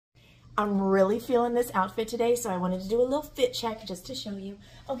I'm really feeling this outfit today, so I wanted to do a little fit check just to show you.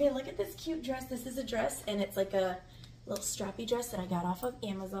 Okay, look at this cute dress. This is a dress, and it's like a little strappy dress that I got off of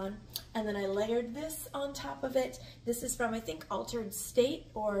Amazon. And then I layered this on top of it. This is from, I think, Altered State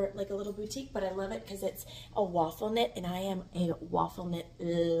or like a little boutique, but I love it because it's a waffle knit, and I am a waffle knit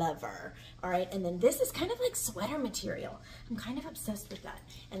lover. All right, and then this is kind of like sweater material. I'm kind of obsessed with that.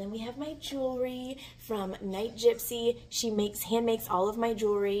 And then we have my jewelry from Night Gypsy. She hand makes all of my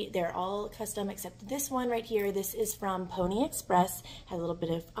jewelry. They're all custom except this one right here. This is from Pony Express. Has a little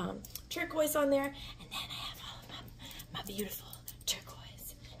bit of turquoise on there. And then I have all of my beautiful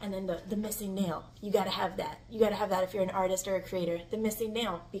turquoise. And then the missing nail. You gotta have that. You gotta have that if you're an artist or a creator. The missing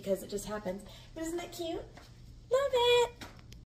nail, because it just happens. But isn't that cute? Love it!